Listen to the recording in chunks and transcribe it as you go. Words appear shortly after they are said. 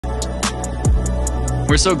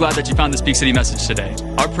We're so glad that you found this Peak City message today.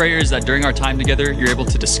 Our prayer is that during our time together, you're able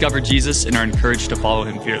to discover Jesus and are encouraged to follow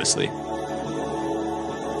him fearlessly. Yeah,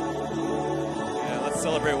 let's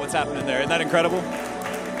celebrate what's happening there. Isn't that incredible?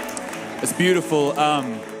 It's beautiful.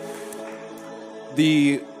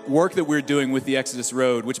 The work that we're doing with the Exodus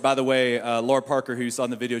Road, which, by the way, Laura Parker, who you saw in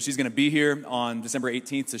the video, she's going to be here on December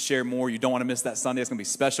 18th to share more. You don't want to miss that Sunday. It's going to be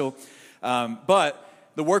special. But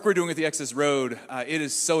the work we're doing with the Exodus Road, it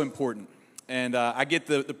is so important. And I get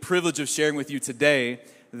the privilege of sharing with you today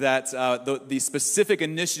that the specific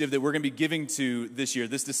initiative that we're going to be giving to this year,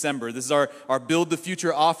 this December, this is our Build the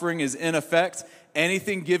Future offering is in effect.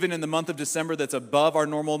 Anything given in the month of December that's above our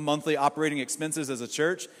normal monthly operating expenses as a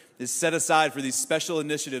church is set aside for these special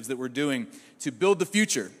initiatives that we're doing to build the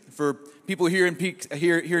future for people here in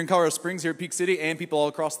here in Colorado Springs, here at Peak City, and people all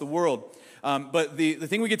across the world. But the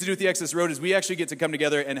thing we get to do with the Exodus Road is we actually get to come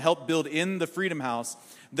together and help build in the Freedom House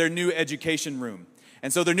their new education room.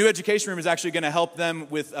 And so their new education room is actually going to help them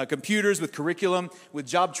with computers, with curriculum, with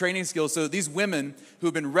job training skills. So these women who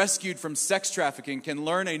have been rescued from sex trafficking can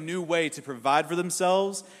learn a new way to provide for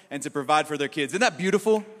themselves and to provide for their kids. Isn't that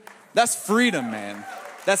beautiful? That's freedom, man.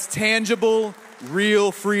 That's tangible,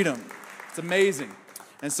 real freedom. It's amazing.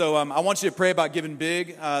 And so I want you to pray about giving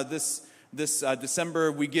big. This December,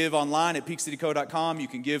 we give online at peakcityco.com. You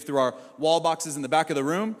can give through our wall boxes in the back of the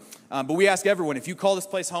room. But we ask everyone, if you call this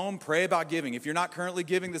place home, pray about giving. If you're not currently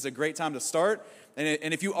giving, this is a great time to start.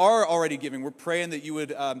 And if you are already giving, we're praying that you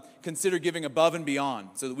would consider giving above and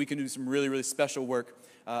beyond so that we can do some really, really special work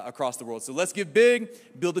across the world. So let's give big.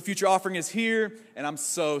 Build the Future offering is here. And I'm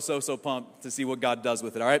so pumped to see what God does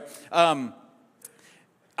with it, all right?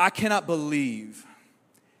 I cannot believe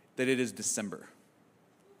that it is December.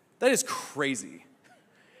 That is crazy.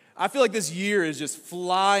 I feel like this year is just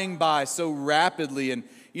flying by so rapidly. And,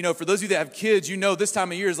 you know, for those of you that have kids, you know this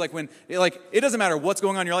time of year is like when, it doesn't matter what's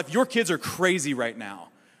going on in your life. Your kids are crazy right now.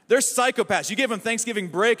 They're psychopaths. You gave them Thanksgiving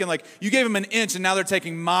break and, you gave them an inch and now they're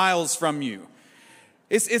taking miles from you.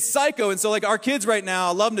 It's psycho. And so, our kids right now,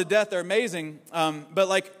 I love them to death. They're amazing.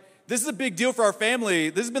 But, this is a big deal for our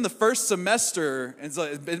family. This has been the first semester, and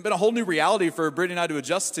it's been a whole new reality for Brittany and I to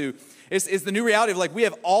adjust to. It's the new reality of, we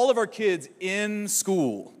have all of our kids in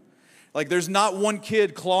school. There's not one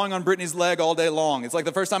kid clawing on Brittany's leg all day long. It's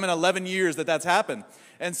the first time in 11 years that's happened.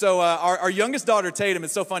 And so our youngest daughter, Tatum,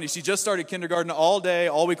 it's so funny. She just started kindergarten all day,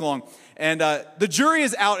 all week long. And the jury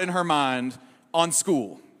is out in her mind on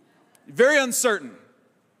school. Very uncertain.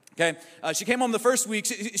 Okay, she came home the first week.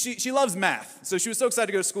 She loves math. So she was so excited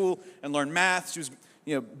to go to school and learn math. She was,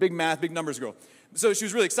 big math, big numbers girl. So she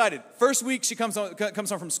was really excited. First week she comes home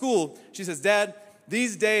from school. She says, "Dad,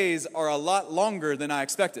 these days are a lot longer than I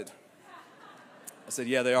expected." I said,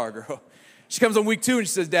 "Yeah, they are, girl." She comes on week 2 and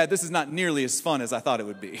she says, "Dad, this is not nearly as fun as I thought it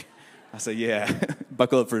would be." I said, "Yeah,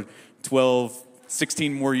 buckle up for 12,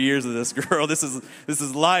 16 more years of this, girl. This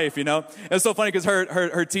is life, you know." It's so funny because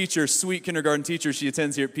her teacher, sweet kindergarten teacher, she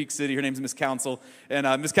attends here at Peak City. Her name's Miss Council.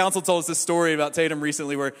 And Miss Council told us this story about Tatum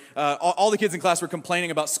recently where all the kids in class were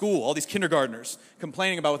complaining about school, all these kindergartners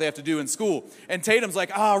complaining about what they have to do in school. And Tatum's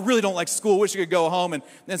like, "I really don't like school. Wish I could go home."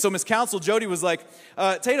 And so Miss Council, Jody, was like,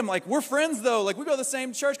 "Tatum, we're friends though. We go to the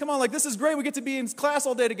same church. Come on, this is great. We get to be in class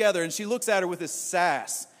all day together." And she looks at her with this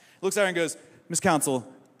sass, looks at her and goes, "Miss Council,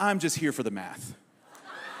 I'm just here for the math."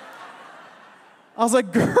 I was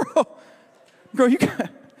like, girl, you got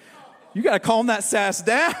to calm that sass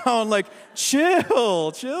down.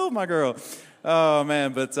 Chill, my girl. Oh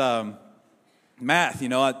man, but math.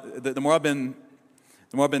 The more I've been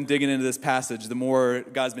digging into this passage, the more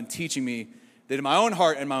God's been teaching me that in my own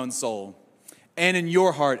heart and my own soul, and in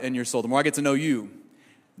your heart and your soul, the more I get to know you,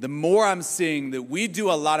 the more I'm seeing that we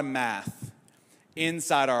do a lot of math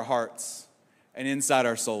inside our hearts and inside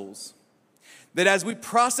our souls. That as we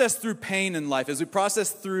process through pain in life, as we process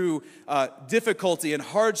through difficulty and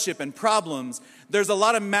hardship and problems, there's a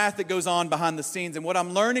lot of math that goes on behind the scenes. And what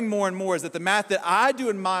I'm learning more and more is that the math that I do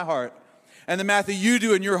in my heart and the math that you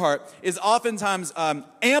do in your heart is oftentimes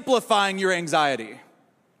amplifying your anxiety.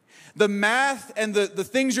 The math and the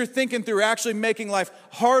things you're thinking through are actually making life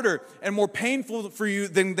harder and more painful for you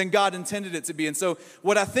than God intended it to be. And so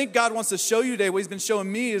what I think God wants to show you today, what he's been showing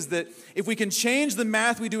me, is that if we can change the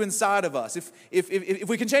math we do inside of us, if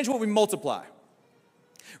we can change what we multiply,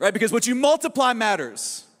 right? Because what you multiply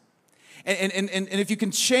matters. And if you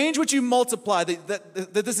can change what you multiply,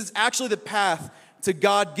 that this is actually the path to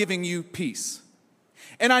God giving you peace.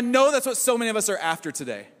 And I know that's what so many of us are after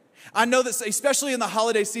today. I know that, especially in the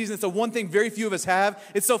holiday season, it's the one thing very few of us have.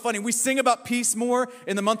 It's so funny. We sing about peace more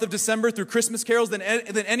in the month of December through Christmas carols than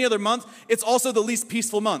any other month. It's also the least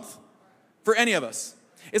peaceful month for any of us.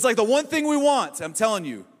 It's like the one thing we want. I'm telling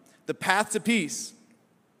you, the path to peace,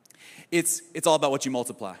 it's all about what you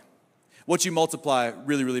multiply. What you multiply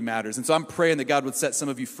really, really matters. And so I'm praying that God would set some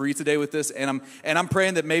of you free today with this. And I'm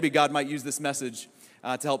praying that maybe God might use this message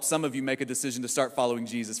to help some of you make a decision to start following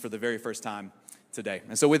Jesus for the very first time today.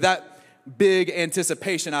 And so with that big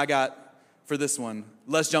anticipation I got for this one,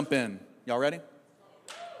 let's jump in. Y'all ready?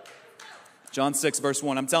 John 6, verse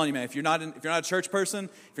 1. I'm telling you, man, if you're not a church person,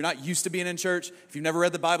 if you're not used to being in church, if you've never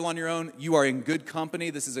read the Bible on your own, you are in good company.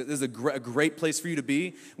 This is a great place for you to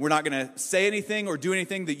be. We're not going to say anything or do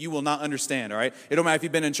anything that you will not understand, all right? It don't matter if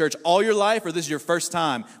you've been in church all your life or this is your first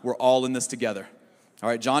time. We're all in this together. All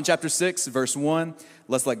right, John chapter 6, verse 1.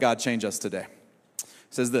 Let's let God change us today. It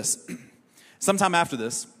says this. Sometime after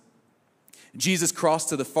this, Jesus crossed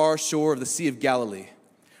to the far shore of the Sea of Galilee.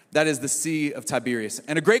 That is the Sea of Tiberias.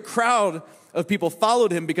 And a great crowd of people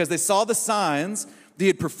followed him because they saw the signs that he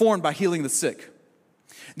had performed by healing the sick.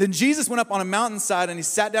 Then Jesus went up on a mountainside and he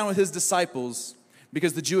sat down with his disciples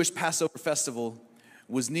because the Jewish Passover festival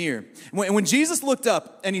was near. And when Jesus looked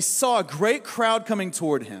up and he saw a great crowd coming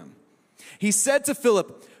toward him, he said to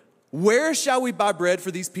Philip, "Where shall we buy bread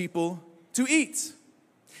for these people to eat?"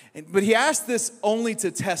 But he asked this only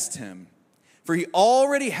to test him, for he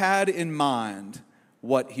already had in mind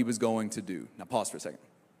what he was going to do. Now pause for a second.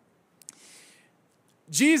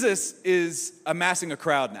 Jesus is amassing a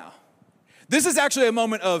crowd now. This is actually a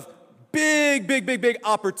moment of big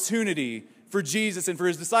opportunity for Jesus and for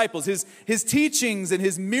his disciples. His teachings and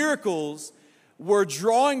his miracles were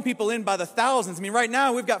drawing people in by the thousands. I mean, right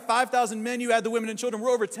now we've got 5,000 men. You add the women and children. We're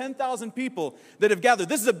over 10,000 people that have gathered.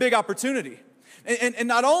 This is a big opportunity. And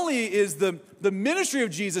not only is the ministry of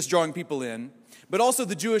Jesus drawing people in, but also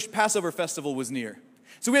the Jewish Passover festival was near.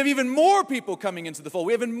 So we have even more people coming into the fold.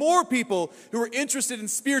 We have even more people who are interested in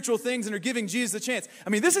spiritual things and are giving Jesus a chance.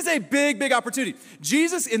 I mean, this is a big opportunity.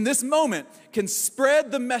 Jesus, in this moment, can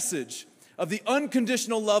spread the message of the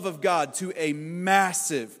unconditional love of God to a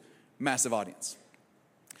massive audience.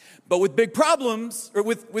 But with big problems, or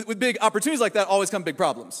with big opportunities like that, always come big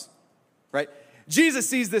problems, right? Jesus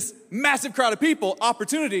sees this massive crowd of people,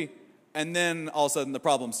 opportunity, and then all of a sudden the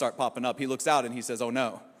problems start popping up. He looks out and he says, oh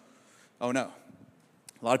no.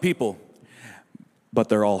 A lot of people, but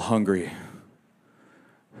they're all hungry.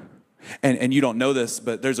 And you don't know this,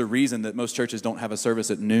 but there's a reason that most churches don't have a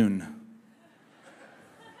service at noon.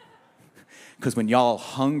 Because when y'all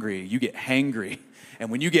hungry, you get hangry.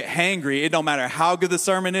 And when you get hangry, it don't matter how good the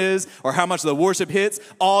sermon is or how much the worship hits,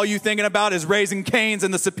 all you thinking about is Raising Cane's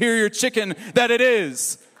and the superior chicken that it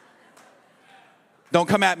is. Don't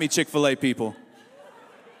come at me, Chick-fil-A people.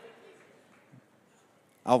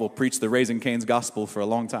 I will preach the Raising Cane's gospel for a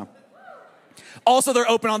long time. Also, they're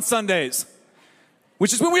open on Sundays,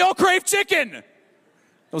 which is when we all crave chicken. That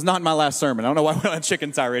was not in my last sermon. I don't know why I went on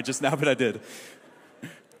chicken tirade just now, but I did.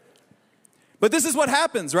 But this is what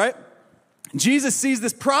happens, right? Jesus sees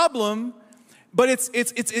this problem, but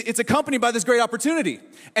it's accompanied by this great opportunity.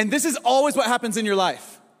 And this is always what happens in your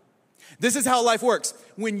life. This is how life works.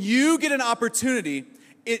 When you get an opportunity,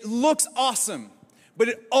 it looks awesome, but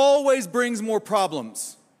it always brings more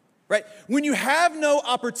problems, right? When you have no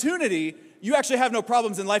opportunity, you actually have no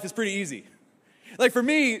problems, and life is pretty easy. Like for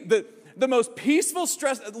me, the most peaceful,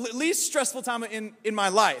 least stressful time in my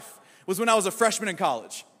life was when I was a freshman in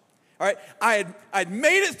college. All right, I'd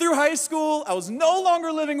made it through high school. I was no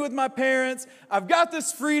longer living with my parents. I've got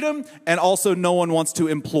this freedom, and also no one wants to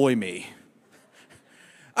employ me.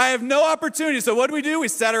 I have no opportunity. So what do? We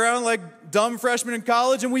sat around like dumb freshmen in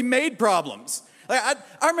college, and we made problems. Like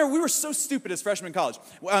I remember we were so stupid as freshmen in college.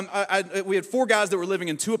 We had 4 guys that were living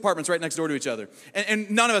in 2 apartments right next door to each other, and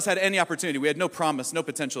none of us had any opportunity. We had no promise, no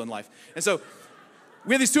potential in life, and so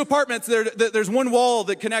we had these 2 apartments. There's one wall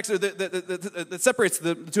that connects, or that separates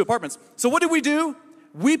the 2 apartments. So what did?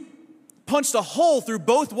 We punched a hole through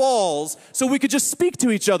both walls so we could just speak to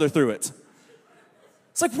each other through it.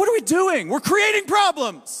 It's like, what are we doing? We're creating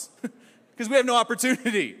problems because we have no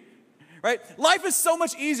opportunity, right? Life is so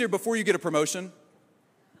much easier before you get a promotion.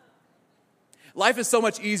 Life is so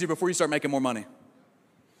much easier before you start making more money.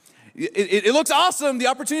 It looks awesome. The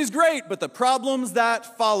opportunity is great, but the problems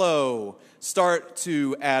that follow start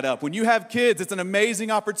to add up. When you have kids, it's an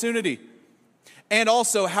amazing opportunity. And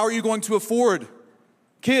also, how are you going to afford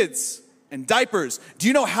kids and diapers? Do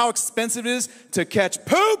you know how expensive it is to catch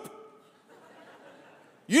poop?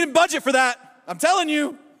 You didn't budget for that. I'm telling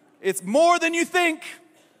you, it's more than you think.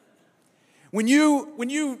 When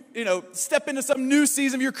you step into some new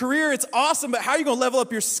season of your career, it's awesome, but how are you going to level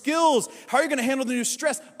up your skills? How are you going to handle the new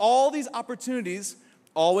stress? All these opportunities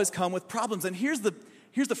always come with problems. And here's the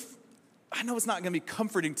I know it's not going to be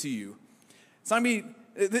comforting to you. It's not going to be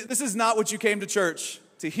this is not what you came to church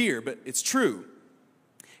to hear, but it's true.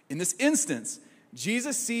 In this instance,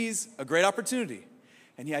 Jesus sees a great opportunity,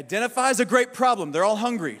 and he identifies a great problem. They're all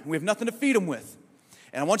hungry, and we have nothing to feed them with.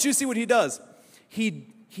 And I want you to see what he does. He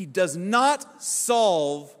does not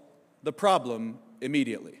solve the problem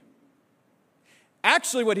immediately.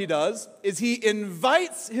 Actually, what he does is he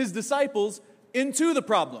invites his disciples into the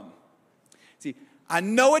problem. See, I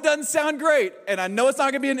know it doesn't sound great, and I know it's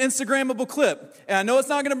not going to be an Instagrammable clip, and I know it's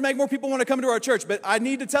not going to make more people want to come to our church, but I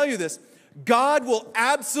need to tell you this. God will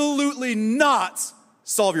absolutely not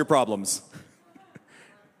solve your problems.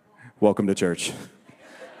 Welcome to church.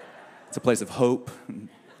 It's a place of hope and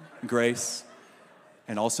grace,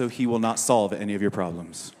 and also he will not solve any of your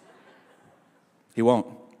problems. He won't.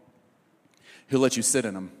 He'll let you sit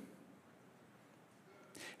in them.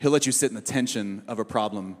 He'll let you sit in the tension of a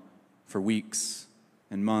problem for weeks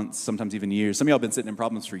and months, sometimes even years. Some of y'all have been sitting in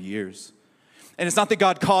problems for years. And it's not that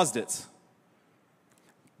God caused it,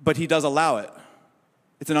 but he does allow it.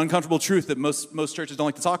 It's an uncomfortable truth that most churches don't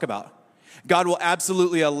like to talk about. God will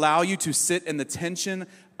absolutely allow you to sit in the tension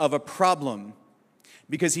of a problem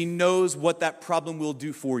because he knows what that problem will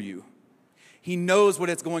do for you. He knows what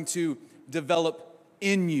it's going to develop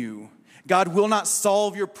in you. God will not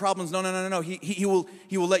solve your problems. No. He will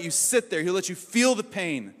let you sit there. He'll let you feel the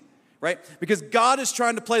pain, right? Because God is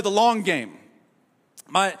trying to play the long game.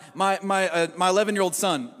 My 11-year-old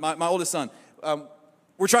son, my oldest son,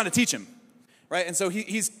 we're trying to teach him, right? And so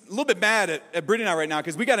he's a little bit mad at Brittany and I right now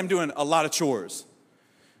because we got him doing a lot of chores.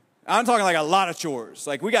 I'm talking like a lot of chores.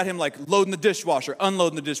 Like we got him like loading the dishwasher,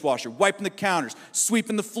 unloading the dishwasher, wiping the counters,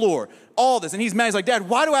 sweeping the floor, all this. And he's mad. He's like, Dad,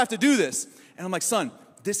 why do I have to do this? And I'm like, son,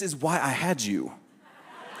 this is why I had you.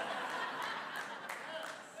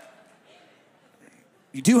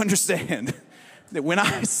 You do understand that when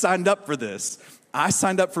I signed up for this, I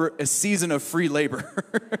signed up for a season of free labor.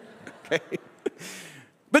 Okay?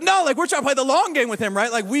 But no, like we're trying to play the long game with him, right?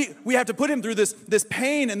 Like we have to put him through this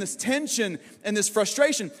pain and this tension and this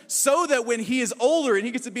frustration so that when he is older and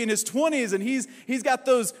he gets to be in his 20s and he's got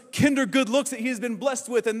those kinder good looks that he has been blessed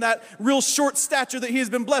with and that real short stature that he has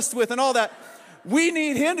been blessed with and all that, we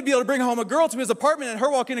need him to be able to bring home a girl to his apartment and her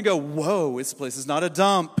walk in and go, whoa, this place is not a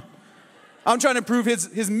dump. I'm trying to improve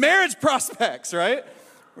his marriage prospects, right?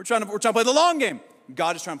 We're trying to play the long game.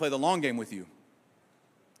 God is trying to play the long game with you.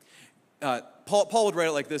 Paul would write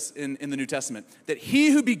it like this in the New Testament, that he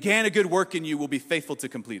who began a good work in you will be faithful to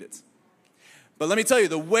complete it. But let me tell you,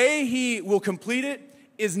 the way he will complete it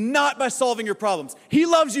is not by solving your problems. He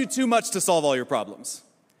loves you too much to solve all your problems.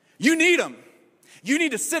 You need him. You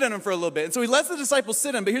need to sit in them for a little bit. And so he lets the disciples sit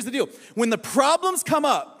in them. But here's the deal. When the problems come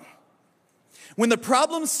up, when the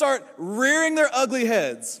problems start rearing their ugly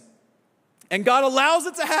heads, and God allows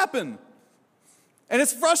it to happen, and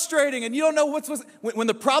it's frustrating, and you don't know when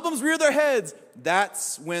the problems rear their heads,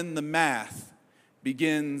 that's when the math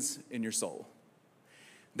begins in your soul.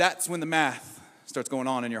 That's when the math starts going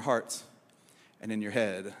on in your heart and in your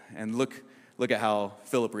head. And look at how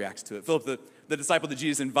Philip reacts to it. Philip, the disciple that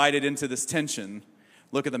Jesus invited into this tension,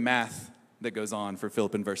 look at the math that goes on for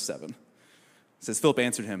Philip in verse 7. It says, Philip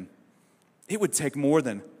answered him, it would take more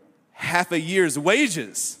than half a year's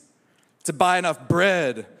wages to buy enough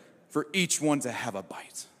bread for each one to have a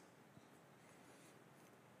bite.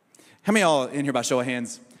 How many of y'all in here, by show of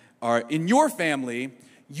hands, are in your family,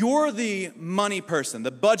 you're the money person,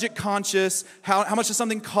 the budget conscious, how much does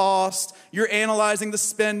something cost? You're analyzing the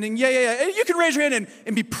spending. Yeah. You can raise your hand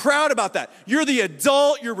and be proud about that. You're the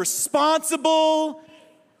adult, you're responsible.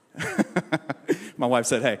 My wife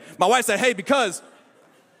said, hey, because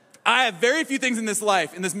I have very few things in this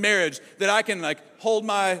life, in this marriage, that I can like hold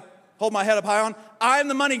my head up high on. I'm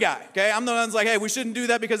the money guy, okay? I'm the one that's like, hey, we shouldn't do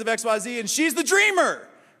that because of X, Y, Z. And she's the dreamer,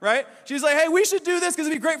 right? She's like, hey, we should do this because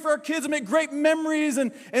it'd be great for our kids and make great memories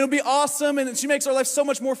and it'll be awesome. And she makes our life so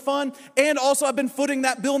much more fun. And also, I've been footing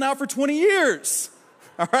that bill now for 20 years,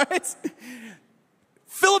 all right?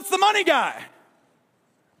 Philip's the money guy.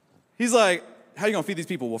 He's like, how are you going to feed these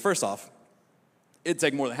people? Well, first off, it'd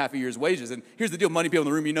take more than half a year's wages. And here's the deal, money people in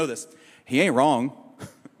the room, you know this. He ain't wrong.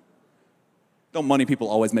 Don't money people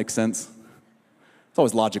always make sense? It's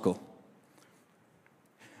always logical.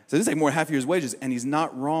 So this is like more than half a year's wages, and he's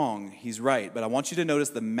not wrong. He's right. But I want you to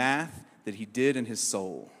notice the math that he did in his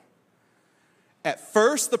soul. At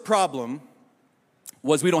first, the problem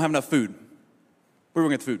was we don't have enough food. Where are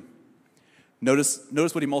we going to get the food?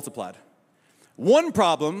 Notice what he multiplied. One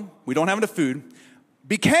problem, we don't have enough food,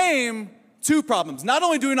 became two problems. Not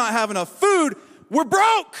only do we not have enough food, we're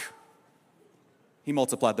broke. He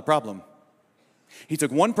multiplied the problem. He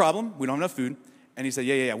took one problem, we don't have enough food, and he said,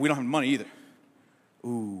 yeah, we don't have money either.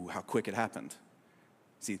 Ooh, how quick it happened.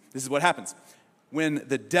 See, this is what happens. When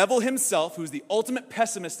the devil himself, who's the ultimate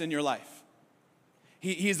pessimist in your life,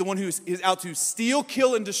 he's the one who's out to steal,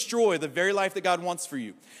 kill, and destroy the very life that God wants for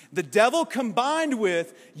you. The devil combined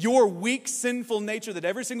with your weak, sinful nature that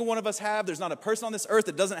every single one of us have. There's not a person on this earth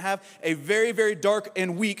that doesn't have a very, very dark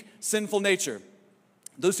and weak, sinful nature.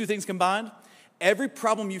 Those two things combined, every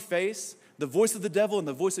problem you face, the voice of the devil and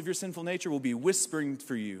the voice of your sinful nature will be whispering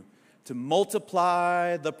for you to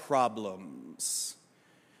multiply the problems.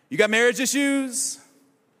 You got marriage issues?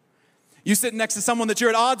 You sitting next to someone that you're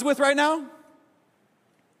at odds with right now?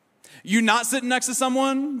 You not sitting next to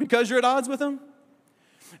someone because you're at odds with them?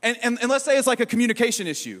 And let's say it's like a communication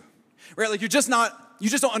issue, right? Like you just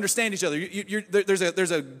don't understand each other.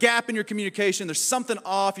 There's a gap in your communication. There's something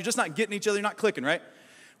off. You're just not getting each other. You're not clicking, right?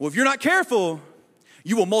 Well, if you're not careful,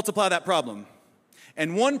 you will multiply that problem.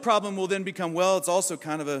 And one problem will then become, well, it's also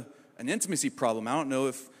kind of an intimacy problem. I don't know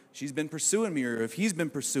if she's been pursuing me or if he's been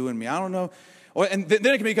pursuing me. I don't know. And then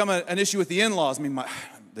it can become an issue with the in-laws. I mean,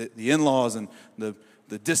 the in-laws and the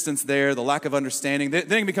distance there, the lack of understanding. Then it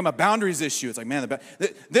can become a boundaries issue. It's like, man,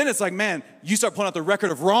 then it's like, man, you start pulling out the record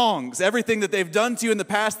of wrongs. Everything that they've done to you in the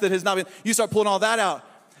past that has not been, you start pulling all that out.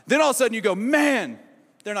 Then all of a sudden you go, man,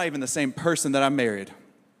 they're not even the same person that I married.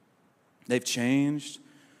 They've changed.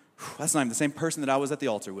 That's not even the same person that I was at the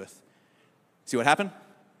altar with. See what happened?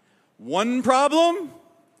 One problem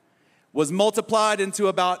was multiplied into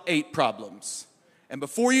about 8 problems. And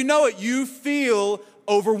before you know it, you feel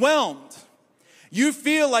overwhelmed. You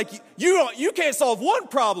feel like you can't solve one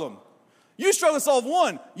problem. You struggle to solve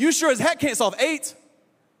one. You sure as heck can't solve 8.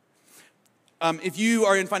 If you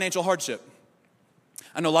are in financial hardship,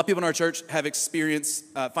 I know a lot of people in our church have experienced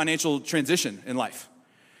financial transition in life.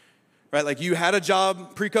 Right, like you had a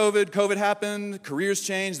job pre-COVID, COVID happened, careers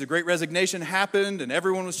changed, the great resignation happened, and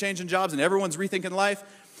everyone was changing jobs, and everyone's rethinking life.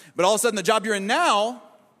 But all of a sudden, the job you're in now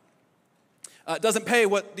doesn't pay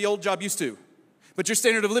what the old job used to. But your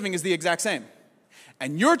standard of living is the exact same.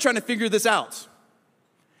 And you're trying to figure this out.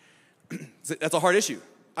 That's a hard issue.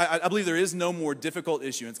 I believe there is no more difficult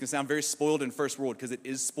issue. And it's going to sound very spoiled in first world, because it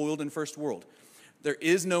is spoiled in first world. There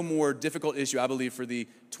is no more difficult issue, I believe, for the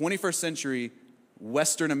 21st century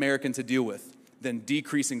Western American to deal with than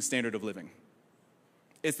decreasing standard of living.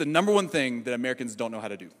 It's the number one thing that Americans don't know how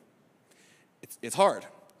to do. It's hard,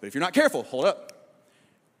 but if you're not careful, hold up.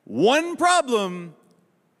 One problem,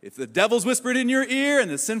 if the devil's whispered in your ear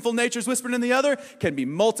and the sinful nature's whispered in the other, can be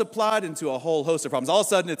multiplied into a whole host of problems. All of a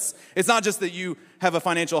sudden, it's not just that you have a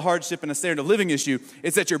financial hardship and a standard of living issue,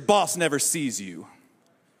 it's that your boss never sees you.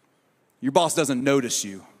 Your boss doesn't notice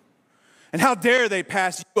you. And how dare they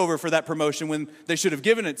pass you over for that promotion when they should have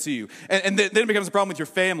given it to you? And then it becomes a problem with your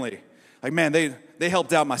family. Like, man, they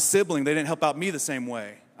helped out my sibling. They didn't help out me the same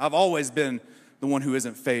way. I've always been the one who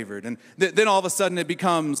isn't favored. And then all of a sudden it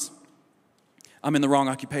becomes, I'm in the wrong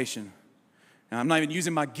occupation. And I'm not even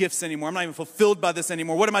using my gifts anymore. I'm not even fulfilled by this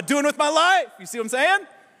anymore. What am I doing with my life? You see what I'm saying?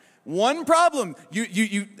 One problem,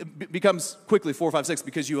 it becomes quickly 4, 5, 6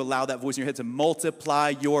 because you allow that voice in your head to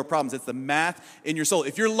multiply your problems. It's the math in your soul.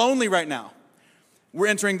 If you're lonely right now, we're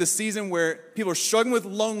entering the season where people are struggling with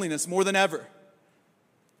loneliness more than ever.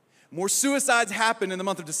 More suicides happen in the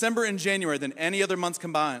month of December and January than any other months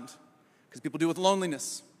combined because people deal with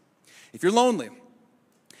loneliness. If you're lonely,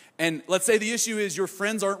 and let's say the issue is your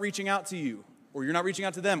friends aren't reaching out to you, or you're not reaching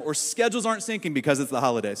out to them, or schedules aren't syncing because it's the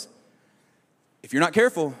holidays. If you're not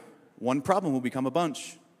careful, one problem will become a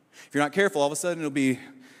bunch. If you're not careful, all of a sudden it'll be,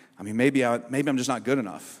 maybe I'm just not good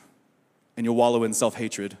enough. And you'll wallow in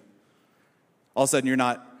self-hatred. All of a sudden you're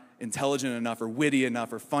not intelligent enough or witty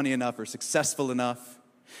enough or funny enough or successful enough.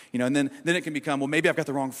 And then it can become, well, maybe I've got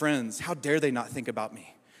the wrong friends. How dare they not think about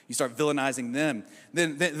me? You start villainizing them.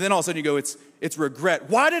 Then all of a sudden you go, it's regret.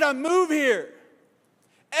 Why did I move here?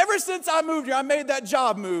 Ever since I moved here, I made that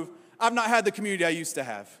job move, I've not had the community I used to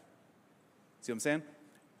have. See what I'm saying?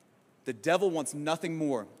 The devil wants nothing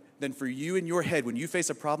more than for you in your head, when you face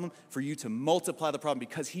a problem, for you to multiply the problem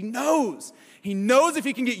because he knows. He knows if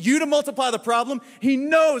he can get you to multiply the problem, he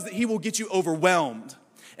knows that he will get you overwhelmed.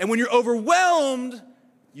 And when you're overwhelmed,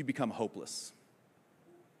 you become hopeless.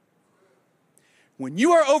 When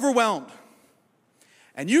you are overwhelmed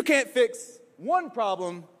and you can't fix one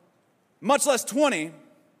problem, much less 20,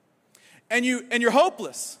 and you're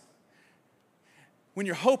hopeless. When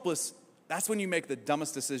you're hopeless, that's when you make the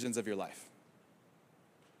dumbest decisions of your life.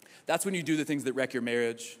 That's when you do the things that wreck your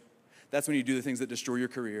marriage. That's when you do the things that destroy your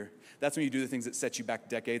career. That's when you do the things that set you back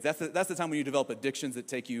decades. That's the time when you develop addictions that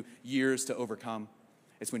take you years to overcome.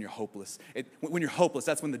 It's when you're hopeless. When you're hopeless,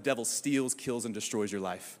 that's when the devil steals, kills, and destroys your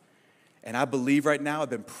life. And I believe right now, I've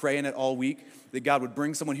been praying it all week, that God would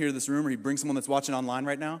bring someone here to this room, or he'd bring someone that's watching online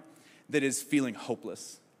right now that is feeling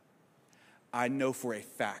hopeless. I know for a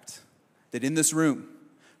fact that in this room,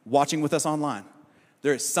 watching with us online,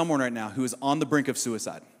 there is someone right now who is on the brink of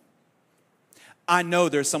suicide. I know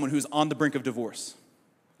there's someone who's on the brink of divorce.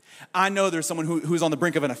 I know there's someone who's on the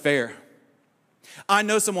brink of an affair. I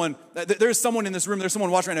know there's someone in this room, there's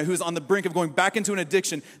someone watching right now who's on the brink of going back into an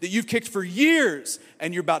addiction that you've kicked for years,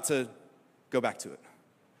 and you're about to go back to it.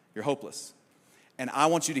 You're hopeless. And I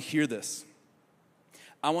want you to hear this.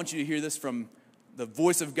 I want you to hear this from the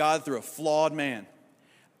voice of God through a flawed man.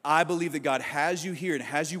 I believe that God has you here and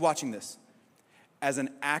has you watching this as an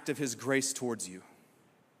act of his grace towards you.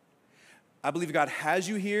 I believe God has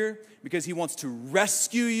you here because he wants to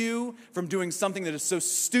rescue you from doing something that is so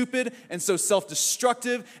stupid and so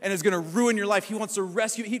self-destructive and is going to ruin your life. He wants to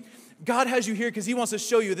rescue you. God has you here because he wants to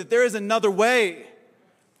show you that there is another way.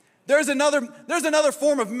 There's another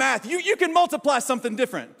form of math. You can multiply something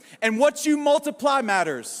different. And what you multiply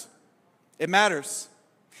matters. It matters.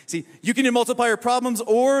 See, you can multiply your problems,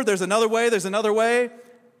 or there's another way,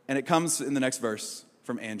 and it comes in the next verse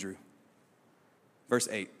from Andrew. Verse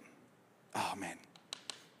 8. Oh, man.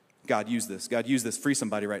 God, use this. God, use this. Free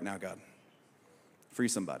somebody right now, God. Free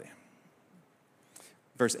somebody.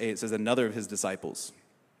 Verse 8, it says, another of his disciples,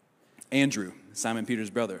 Andrew, Simon Peter's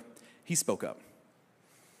brother, he spoke up.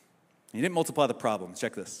 He didn't multiply the problem.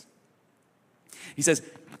 Check this. He says,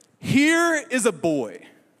 here is a boy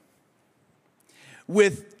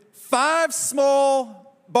with 5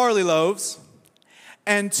 small barley loaves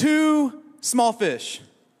and 2 small fish.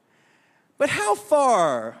 But how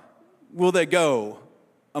far will they go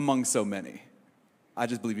among so many? I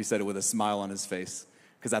just believe he said it with a smile on his face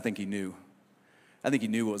because I think he knew. I think he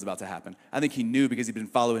knew what was about to happen. I think he knew because he'd been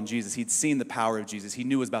following Jesus. He'd seen the power of Jesus. He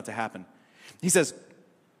knew what was about to happen. He says,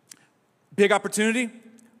 big opportunity,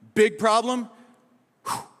 big problem.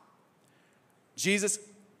 Whew. Jesus,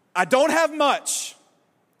 I don't have much,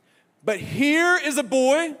 but here is a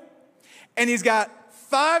boy, and he's got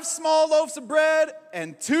 5 small loaves of bread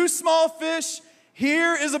and 2 small fish.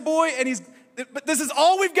 Here is a boy, but this is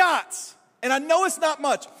all we've got. And I know it's not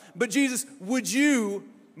much, but Jesus, would you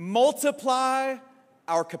multiply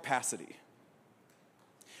our capacity?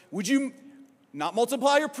 Would you not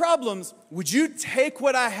multiply your problems? Would you take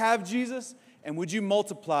what I have, Jesus, and would you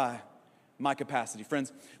multiply my capacity?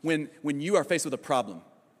 Friends, when you are faced with a problem,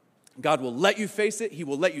 God will let you face it. He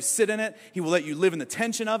will let you sit in it. He will let you live in the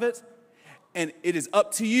tension of it. And it is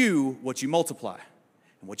up to you what you multiply.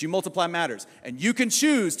 And what you multiply matters. And you can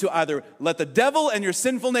choose to either let the devil and your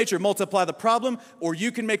sinful nature multiply the problem, or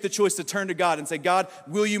you can make the choice to turn to God and say, God,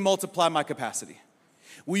 will you multiply my capacity?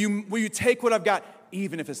 Will you take what I've got,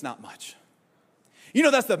 even if it's not much? You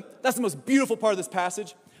know, that's the most beautiful part of this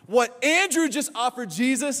passage. What Andrew just offered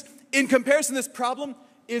Jesus in comparison to this problem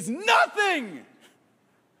is nothing.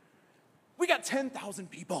 We got 10,000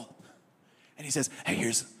 people. And he says, hey,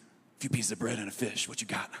 here's a few pieces of bread and a fish. What you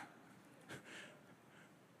got?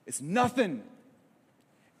 It's nothing.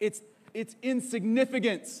 It's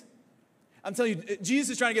insignificant. I'm telling you, Jesus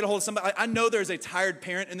is trying to get a hold of somebody. I know there's a tired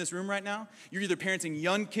parent in this room right now. You're either parenting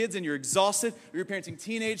young kids and you're exhausted, or you're parenting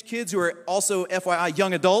teenage kids who are also, FYI,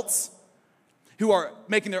 young adults who are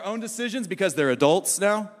making their own decisions because they're adults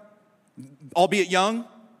now, albeit young.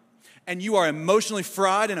 And you are emotionally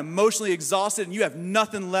fried and emotionally exhausted, and you have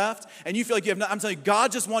nothing left, and you feel like you have nothing. I'm telling you,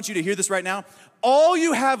 God just wants you to hear this right now. All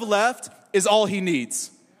you have left is all he needs.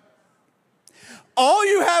 All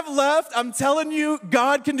you have left, I'm telling you,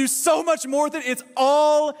 God can do so much more with it. It's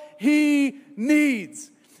all he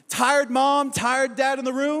needs. Tired mom, tired dad in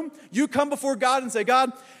the room, you come before God and say,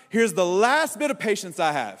 God, here's the last bit of patience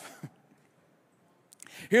I have.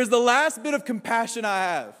 Here's the last bit of compassion I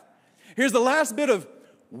have. Here's the last bit of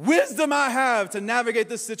wisdom I have to navigate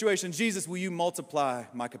this situation. Jesus, will you multiply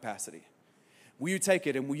my capacity? Will you take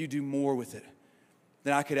it and will you do more with it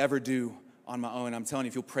than I could ever do on my own? I'm telling you,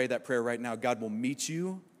 if you'll pray that prayer right now, God will meet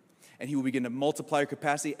you and he will begin to multiply your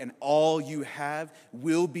capacity, and all you have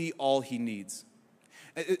will be all he needs.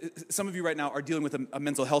 Some of you right now are dealing with a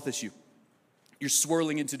mental health issue. You're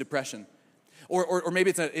swirling into depression. Or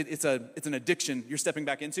maybe it's an addiction you're stepping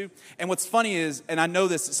back into. And what's funny is, and I know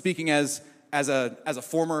this speaking as a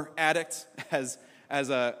former addict, as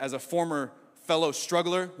a former fellow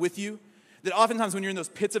struggler with you, that oftentimes when you're in those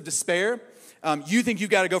pits of despair, you think you've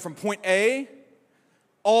got to go from point A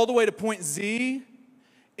all the way to point Z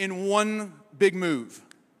in one big move.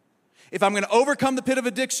 If I'm going to overcome the pit of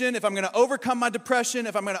addiction, if I'm going to overcome my depression,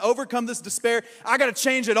 if I'm going to overcome this despair, I got to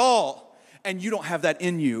change it all. And you don't have that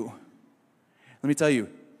in you. Let me tell you,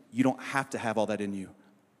 you don't have to have all that in you.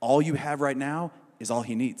 all you have right now is all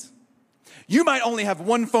he needs. You might only have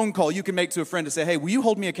one phone call you can make to a friend to say, hey, will you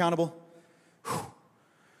hold me accountable? Whew.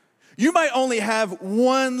 You might only have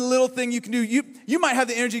one little thing you can do. You might have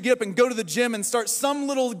the energy to get up and go to the gym and start some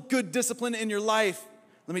little good discipline in your life.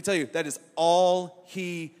 Let me tell you, that is all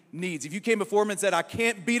he needs. If you came before him and said, I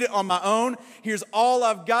can't beat it on my own, here's all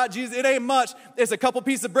I've got. Jesus, it ain't much. It's a couple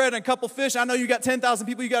pieces of bread and a couple fish. I know you got 10,000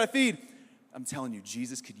 people you got to feed. I'm telling you,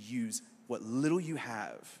 Jesus could use what little you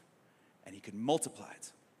have, and he could multiply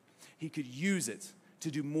it. He could use it to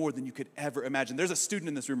do more than you could ever imagine. There's a student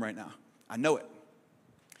in this room right now. I know it.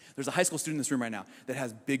 There's a high school student in this room right now that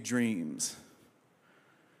has big dreams.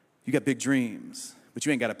 You got big dreams, but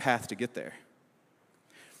you ain't got a path to get there.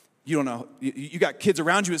 You don't know. You got kids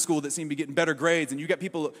around you at school that seem to be getting better grades, and you got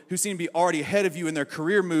people who seem to be already ahead of you in their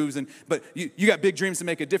career moves, but you got big dreams to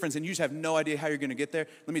make a difference, and you just have no idea how you're going to get there.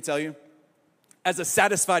 Let me tell you, as a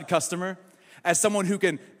satisfied customer, as someone who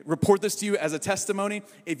can report this to you as a testimony,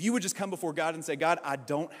 if you would just come before God and say, God, I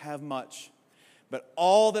don't have much, but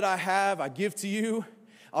all that I have, I give to you.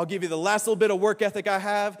 I'll give you the last little bit of work ethic I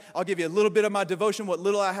have. I'll give you a little bit of my devotion, what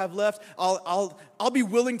little I have left. I'll be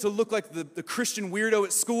willing to look like the Christian weirdo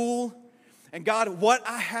at school. And God, what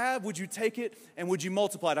I have, would you take it and would you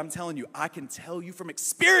multiply it? I'm telling you, I can tell you from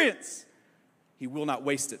experience, he will not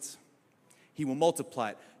waste it. He will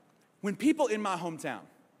multiply it. When people in my hometown,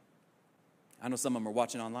 I know some of them are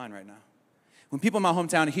watching online right now. When people in my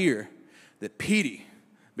hometown hear that Petie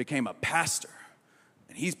became a pastor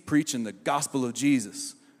and he's preaching the gospel of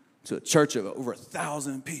Jesus to a church of over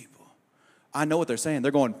 1,000 people, I know what they're saying.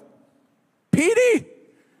 They're going, Petie?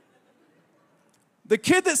 The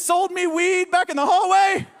kid that sold me weed back in the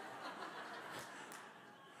hallway?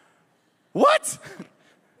 What?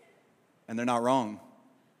 And they're not wrong.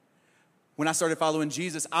 When I started following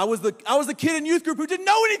Jesus, I was the kid in youth group who didn't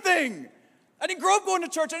know anything. I didn't grow up going to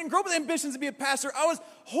church. I didn't grow up with ambitions to be a pastor. I was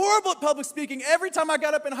horrible at public speaking. Every time I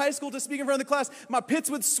got up in high school to speak in front of the class, my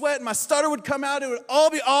pits would sweat and my stutter would come out. It would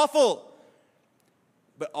all be awful.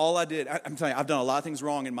 But all I did, I'm telling you, I've done a lot of things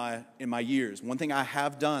wrong in my years. One thing I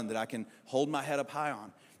have done that I can hold my head up high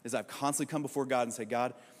on is I've constantly come before God and say,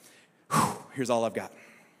 God, here's all I've got.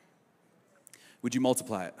 Would you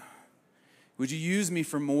multiply it? Would you use me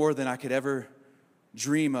for more than I could ever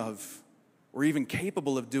dream of or even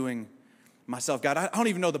capable of doing myself? God, I don't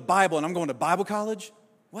even know the Bible, and I'm going to Bible college?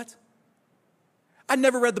 What? I'd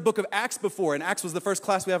never read the book of Acts before, and Acts was the first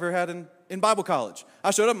class we ever had in Bible college.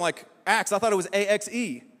 I showed up, I'm like, Acts? I thought it was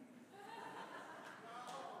A-X-E.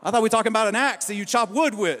 I thought we were talking about an axe that you chop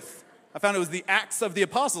wood with. I found it was the Acts of the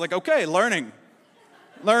Apostles. Like, okay, learning,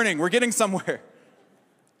 we're getting somewhere.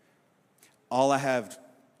 All I had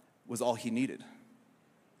was all he needed.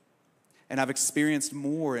 And I've experienced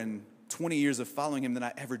more in 20 years of following him than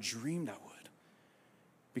I ever dreamed I would.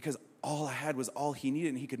 Because all I had was all he needed,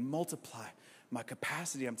 and he could multiply my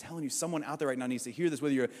capacity. I'm telling you, someone out there right now needs to hear this,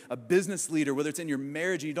 whether you're a business leader, whether it's in your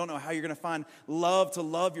marriage and you don't know how you're going to find love to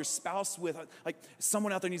love your spouse with. Like,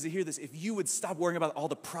 someone out there needs to hear this. If you would stop worrying about all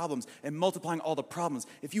the problems and multiplying all the problems,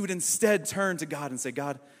 if you would instead turn to God and say,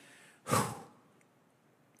 God,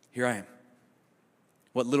 here I am.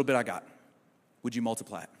 What little bit I got, would you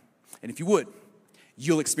multiply it? And if you would,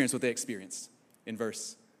 you'll experience what they experienced in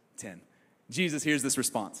verse 10. Jesus hears this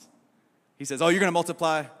response. He says, oh, you're going to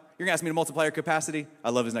multiply? You're going to ask me to multiply your capacity? I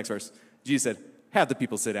love his next verse. Jesus said, have the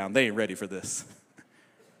people sit down. They ain't ready for this.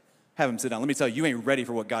 Have them sit down. Let me tell you, you ain't ready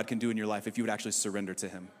for what God can do in your life if you would actually surrender to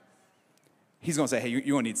him. He's going to say, hey, you're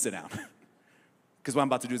going to need to sit down. Because what I'm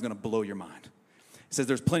about to do is going to blow your mind. It says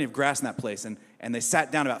there's plenty of grass in that place. And they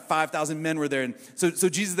sat down. About 5,000 men were there. And so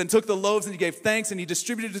Jesus then took the loaves and he gave thanks and he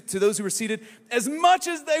distributed it to those who were seated as much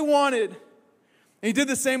as they wanted. And he did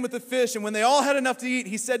the same with the fish. And when they all had enough to eat,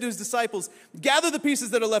 he said to his disciples, gather the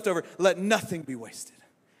pieces that are left over. Let nothing be wasted.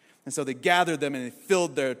 And so they gathered them and they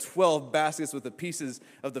filled their 12 baskets with the pieces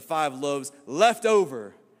of the 5 loaves left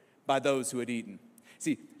over by those who had eaten.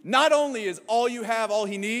 See, not only is all you have all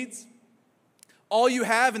he needs, all you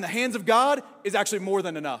have in the hands of God is actually more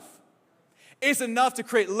than enough. It's enough to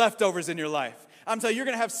create leftovers in your life. I'm telling you, you're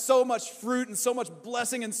going to have so much fruit and so much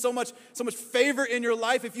blessing and so much favor in your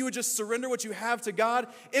life if you would just surrender what you have to God.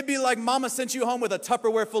 It'd be like mama sent you home with a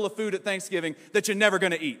Tupperware full of food at Thanksgiving that you're never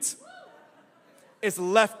going to eat. It's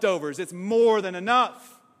leftovers. It's more than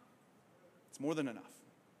enough. It's more than enough.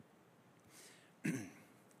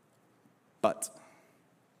 But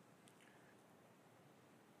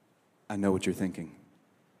I know what you're thinking.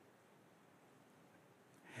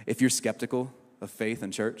 If you're skeptical of faith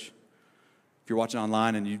and church, if you're watching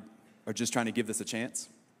online and you are just trying to give this a chance,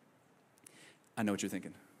 I know what you're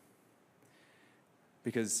thinking.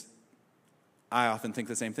 Because I often think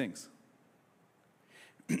the same things.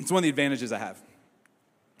 It's one of the advantages I have.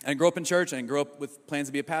 I didn't grow up in church. I didn't grow up with plans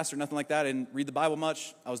to be a pastor, nothing like that. I didn't read the Bible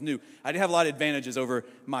much. I was new. I didn't have a lot of advantages over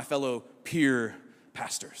my fellow peer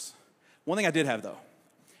pastors. One thing I did have, though,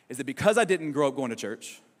 is that because I didn't grow up going to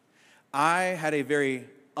church, I had a very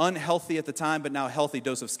unhealthy at the time, but now healthy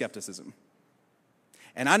dose of skepticism.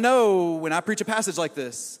 And I know when I preach a passage like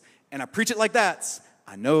this, and I preach it like that,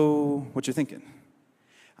 I know what you're thinking.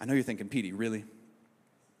 I know you're thinking, Petie, really?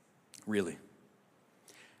 Really?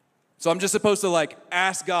 So I'm just supposed to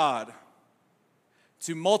ask God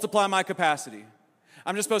to multiply my capacity.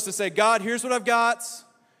 I'm just supposed to say, God, here's what I've got.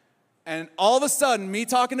 And all of a sudden, me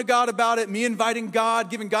talking to God about it, me inviting God,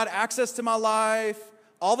 giving God access to my life,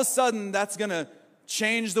 all of a sudden, that's going to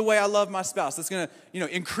change the way I love my spouse. It's going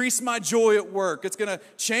to, increase my joy at work. It's going to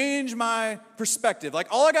change my perspective.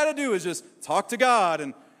 All I got to do is just talk to God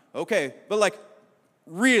and, okay, but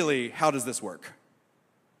really, how does this work?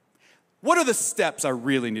 What are the steps I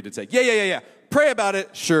really need to take? Yeah. Pray about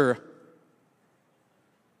it, sure.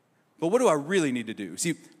 But what do I really need to do?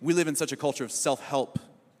 See, we live in such a culture of self-help,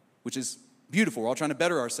 which is beautiful. We're all trying to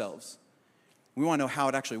better ourselves. We want to know how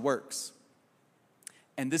it actually works.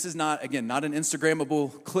 And this is not, again, not an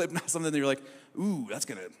Instagrammable clip, not something that you're like, ooh, that's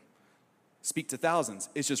going to speak to thousands.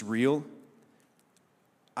 It's just real.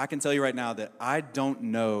 I can tell you right now that I don't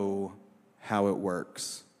know how it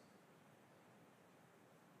works.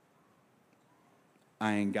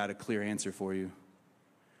 I ain't got a clear answer for you.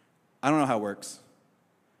 I don't know how it works.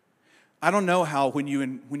 I don't know how when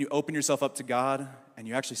you open yourself up to God and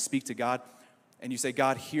you actually speak to God and you say,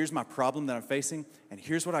 God, here's my problem that I'm facing and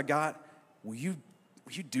here's what I got. Will you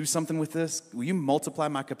do something with this? Will you multiply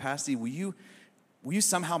my capacity? Will you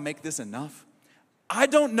somehow make this enough? I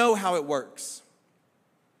don't know how it works.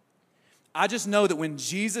 I just know that when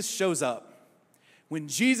Jesus shows up, when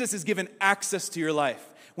Jesus is given access to your life,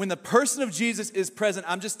 when the person of Jesus is present,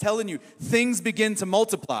 I'm just telling you, things begin to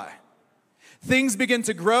multiply. Things begin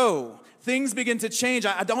to grow. Things begin to change.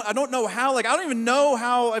 I don't know how. I don't even know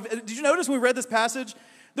how. Did you notice when we read this passage?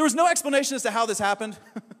 There was no explanation as to how this happened.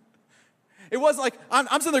 It was I'm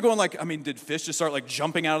sitting there going did fish just start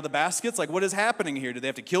jumping out of the baskets? What is happening here? Did they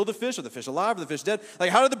have to kill the fish? Are the fish alive? Are the fish dead?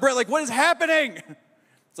 How did the bread, what is happening?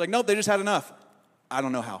 It's nope, they just had enough. I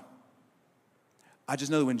don't know how. I just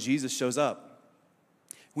know that when Jesus shows up,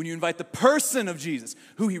 when you invite the person of Jesus,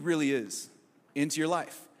 who he really is, into your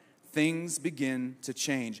life, things begin to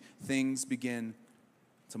change. Things begin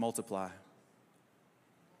to multiply.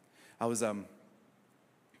 I was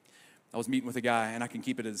meeting with a guy, and I can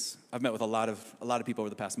keep it as, I've met with a lot of people over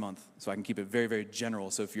the past month, so I can keep it very, very general.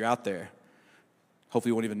 So if you're out there,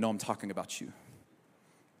 hopefully you won't even know I'm talking about you.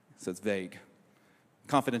 So it's vague.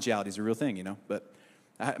 Confidentiality is a real thing, but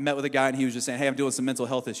I met with a guy, and he was just saying, hey, I'm dealing with some mental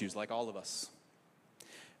health issues, like all of us.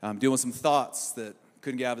 I'm dealing with some thoughts that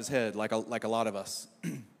couldn't get out of his head, like a lot of us.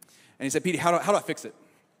 And he said, Petie, how do I fix it?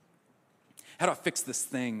 How do I fix this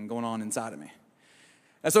thing going on inside of me?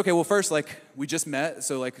 That's okay. Well, first, we just met,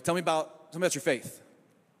 so tell me about your faith.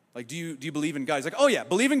 Do you believe in God? He's like, oh yeah,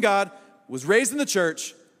 believe in God, was raised in the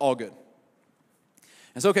church, all good.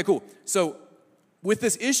 And so, okay, cool. So with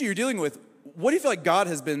this issue you're dealing with, what do you feel like God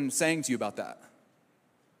has been saying to you about that?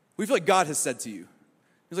 What do you feel like God has said to you?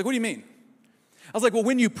 He's like, what do you mean? I was like, well,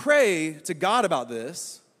 when you pray to God about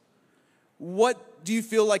this, what do you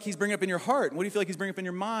feel like he's bringing up in your heart? What do you feel like he's bringing up in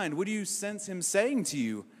your mind? What do you sense him saying to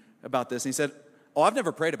you about this? And he said, oh, I've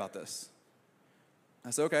never prayed about this. I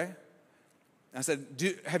said, okay. I said,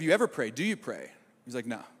 have you ever prayed? Do you pray? He's like,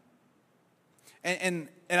 no. And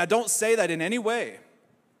I don't say that in any way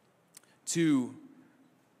to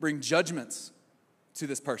bring judgments to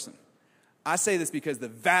this person. I say this because the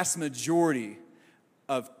vast majority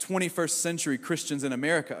of 21st century Christians in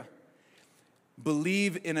America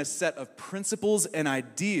believe in a set of principles and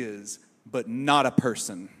ideas, but not a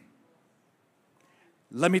person.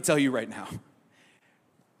 Let me tell you right now,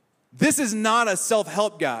 this is not a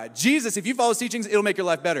self-help guide. Jesus, if you follow his teachings, it'll make your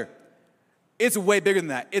life better. It's way bigger than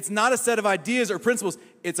that. It's not a set of ideas or principles.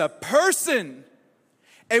 It's a person.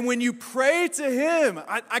 And when you pray to him,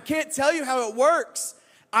 I can't tell you how it works.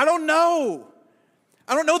 I don't know.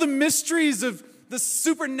 I don't know the mysteries of the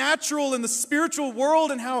supernatural and the spiritual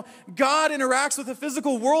world and how God interacts with the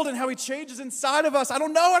physical world and how he changes inside of us. I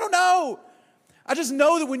don't know. I just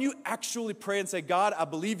know that when you actually pray and say, God, I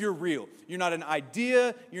believe you're real. You're not an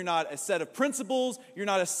idea. You're not a set of principles. You're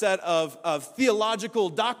not a set of theological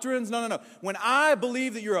doctrines. No. When I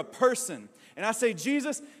believe that you're a person and I say,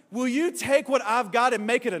 Jesus, will you take what I've got and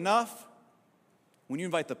make it enough? When you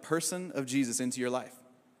invite the person of Jesus into your life,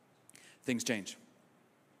 things change.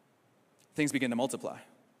 Things begin to multiply.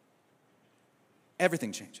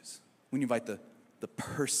 Everything changes when you invite the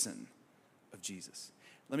person of Jesus.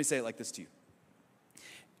 Let me say it like this to you.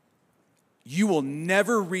 You will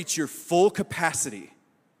never reach your full capacity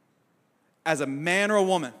as a man or a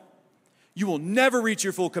woman. You will never reach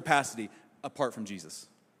your full capacity apart from Jesus.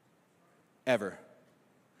 Ever.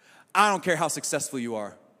 I don't care how successful you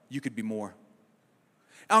are, you could be more.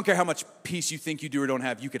 I don't care how much peace you think you do or don't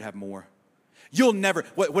have, you could have more. You'll never,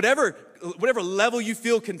 whatever level you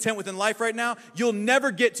feel content with in life right now, you'll never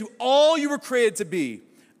get to all you were created to be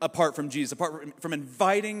apart from Jesus, apart from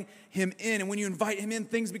inviting him in. And when you invite him in,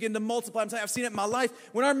 things begin to multiply. I'm telling you, I've seen it in my life.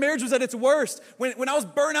 When our marriage was at its worst, when I was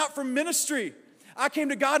burnt out from ministry, I came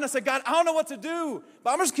to God and I said, God, I don't know what to do,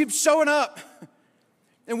 but I'm just keep showing up.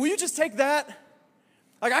 And will you just take that?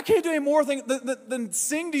 Like, I can't do any more than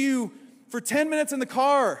sing to you for 10 minutes in the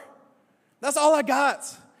car. That's all I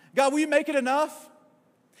got. God, will you make it enough?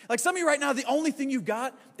 Like some of you right now, the only thing you've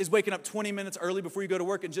got is waking up 20 minutes early before you go to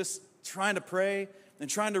work and just trying to pray and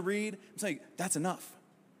trying to read. I'm saying, that's enough.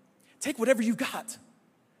 Take whatever you got,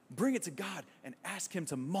 bring it to God and ask him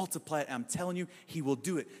to multiply it. And I'm telling you, he will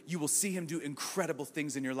do it. You will see him do incredible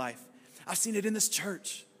things in your life. I've seen it in this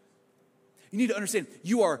church. You need to understand,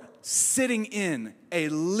 you are sitting in a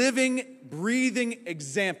living, breathing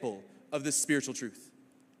example of this spiritual truth.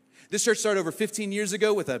 This church started over 15 years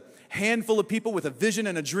ago with a handful of people with a vision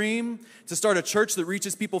and a dream to start a church that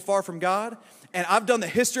reaches people far from God. And I've done the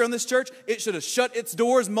history on this church. It should have shut its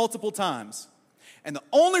doors multiple times. And the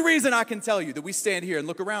only reason I can tell you that we stand here and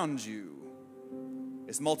look around you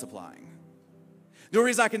is multiplying. The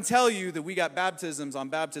only reason I can tell you that we got baptisms on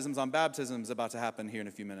baptisms on baptisms about to happen here in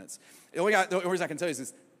a few minutes. The only reason I can tell you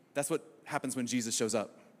is that's what happens when Jesus shows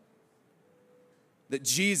up. That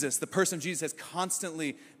Jesus, the person of Jesus, has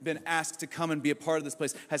constantly been asked to come and be a part of this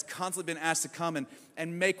place, has constantly been asked to come and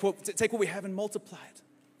take what we have and multiply it.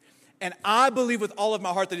 And I believe with all of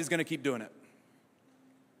my heart that he's going to keep doing it.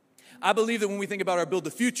 I believe that when we think about our Build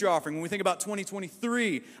the Future offering, when we think about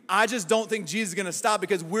 2023, I just don't think Jesus is going to stop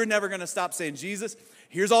because we're never going to stop saying, Jesus,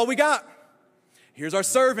 here's all we got. Here's our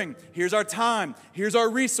serving. Here's our time. Here's our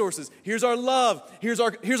resources. Here's our love. Here's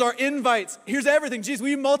our invites. Here's everything. Jesus, will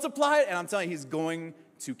you multiply it? And I'm telling you, he's going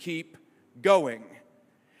to keep going.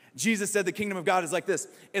 Jesus said the kingdom of God is like this.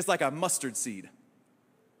 It's like a mustard seed.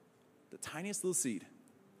 The tiniest little seed.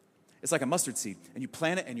 It's like a mustard seed. And you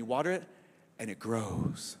plant it and you water it and it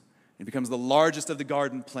grows. It becomes the largest of the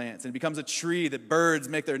garden plants. And it becomes a tree that birds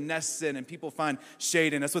make their nests in and people find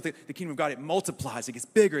shade in. That's what the kingdom of God, it multiplies. It gets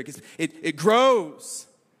bigger. It grows.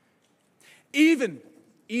 Even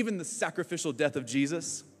the sacrificial death of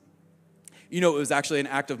Jesus, it was actually an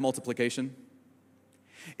act of multiplication.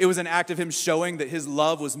 It was an act of him showing that his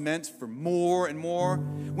love was meant for more and more.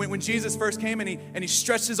 When Jesus first came and he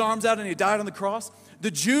stretched his arms out and he died on the cross, the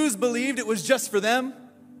Jews believed it was just for them.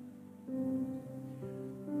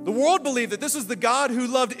 The world believed that this was the God who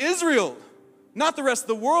loved Israel, not the rest of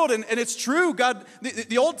the world. And it's true. God,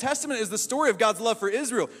 the Old Testament is the story of God's love for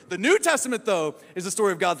Israel. The New Testament, though, is the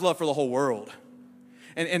story of God's love for the whole world.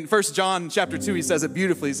 And in 1 John chapter 2, he says it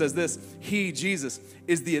beautifully. He says this, he, Jesus,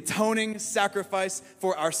 is the atoning sacrifice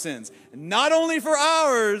for our sins. Not only for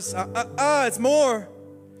ours, it's more,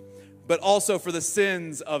 but also for the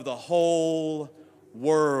sins of the whole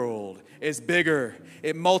world. It's bigger.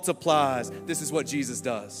 It multiplies. This is what Jesus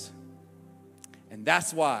does. And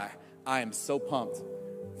that's why I am so pumped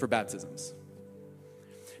for baptisms.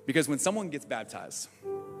 Because when someone gets baptized,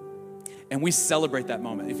 and we celebrate that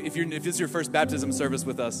moment. If this is your first baptism service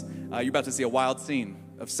with us, you're about to see a wild scene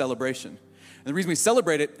of celebration. And the reason we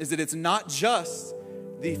celebrate it is that it's not just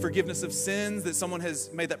the forgiveness of sins, that someone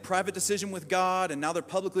has made that private decision with God and now they're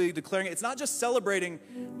publicly declaring it. It's not just celebrating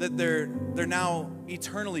that they're now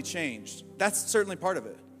eternally changed. That's certainly part of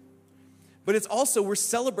it. But it's also we're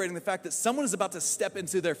celebrating the fact that someone is about to step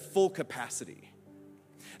into their full capacity.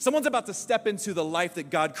 Someone's about to step into the life that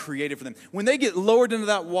God created for them. When they get lowered into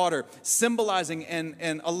that water, symbolizing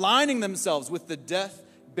and aligning themselves with the death,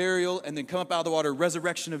 burial, and then come up out of the water,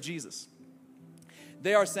 resurrection of Jesus.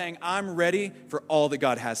 They are saying, I'm ready for all that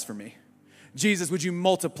God has for me. Jesus, would you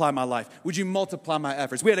multiply my life? Would you multiply my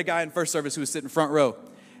efforts? We had a guy in first service who was sitting front row.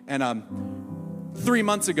 And 3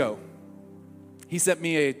 months ago, he sent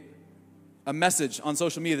me a message on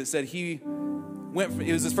social media that said it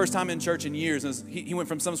was his first time in church in years. And he went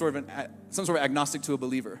from some sort of agnostic to a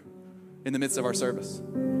believer in the midst of our service.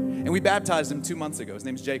 And we baptized him 2 months ago. His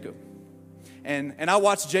name's Jacob. And I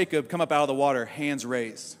watched Jacob come up out of the water, hands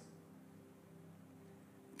raised.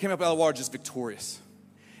 Came up out of the water just victorious.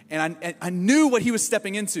 And I knew what he was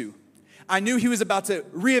stepping into. I knew he was about to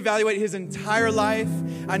reevaluate his entire life.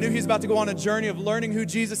 I knew he was about to go on a journey of learning who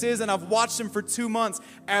Jesus is, and I've watched him for 2 months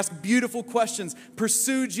ask beautiful questions,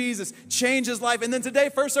 pursue Jesus, change his life, and then today,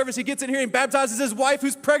 first service, he gets in here and baptizes his wife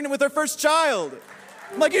who's pregnant with her first child.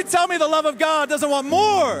 I'm like, you tell me the love of God doesn't want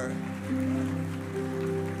more.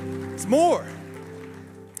 It's more.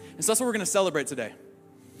 And so that's what we're going to celebrate today.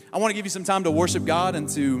 I want to give you some time to worship God and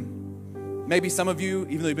to maybe some of you,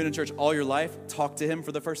 even though you've been in church all your life, talk to him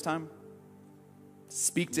for the first time.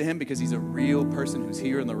 Speak to him because he's a real person who's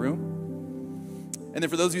here in the room. And then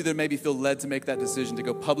for those of you that maybe feel led to make that decision to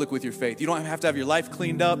go public with your faith, you don't have to have your life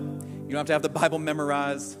cleaned up. You don't have to have the Bible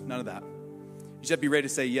memorized. None of that. You just have to be ready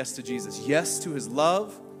to say yes to Jesus. Yes to his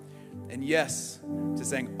love. And yes to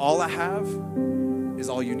saying all I have is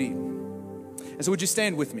all you need. And so would you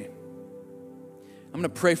stand with me? I'm going to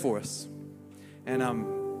pray for us. And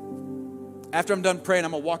after I'm done praying,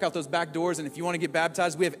 I'm going to walk out those back doors, and if you want to get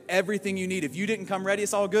baptized, we have everything you need. If you didn't come ready,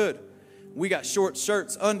 it's all good. We got shorts,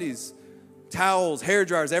 shirts, undies, towels, hair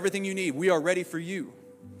dryers, everything you need. We are ready for you.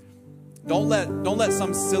 Don't let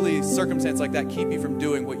some silly circumstance like that keep you from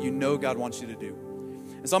doing what you know God wants you to do.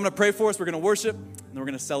 And so I'm going to pray for us. We're going to worship, and then we're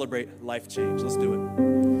going to celebrate life change. Let's do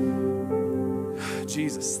it.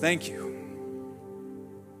 Jesus, thank you.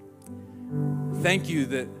 Thank you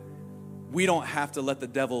that we don't have to let the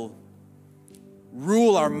devil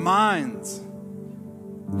rule our minds.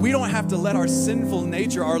 We don't have to let our sinful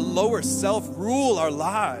nature, our lower self, rule our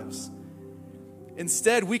lives.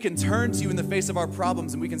 Instead, we can turn to you in the face of our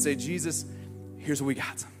problems and we can say, Jesus, here's what we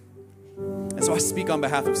got. And so I speak on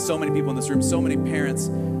behalf of so many people in this room, so many parents,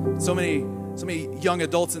 so many young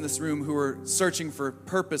adults in this room who are searching for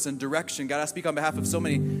purpose and direction. God, I speak on behalf of so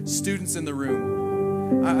many students in the room.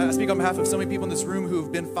 I speak on behalf of so many people in this room who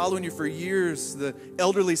have been following you for years, the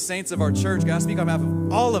elderly saints of our church. God, I speak on behalf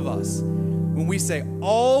of all of us when we say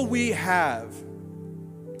all we have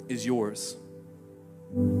is yours.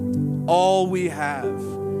 All we have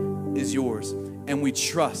is yours. And we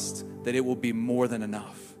trust that it will be more than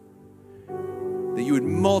enough. That you would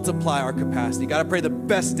multiply our capacity. God, I pray the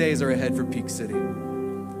best days are ahead for Peak City.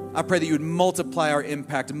 I pray that you would multiply our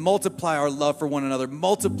impact, multiply our love for one another,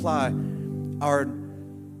 multiply our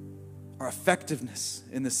effectiveness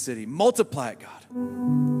in this city. Multiply it,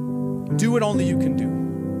 God. Do what only you can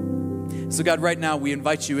do. So God, right now we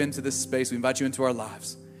invite you into this space. We invite you into our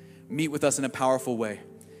lives. Meet with us in a powerful way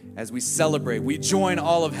as we celebrate. We join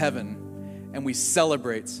all of heaven and we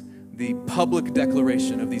celebrate the public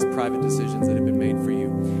declaration of these private decisions that have been made for you.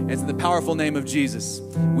 And it's in the powerful name of Jesus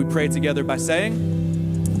we pray together by saying,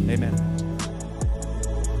 amen.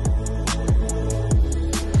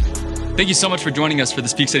 Thank you so much for joining us for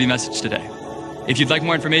this Peak City message today. If you'd like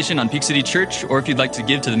more information on Peak City Church, or if you'd like to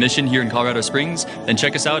give to the mission here in Colorado Springs, then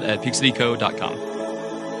check us out at peakcityco.com.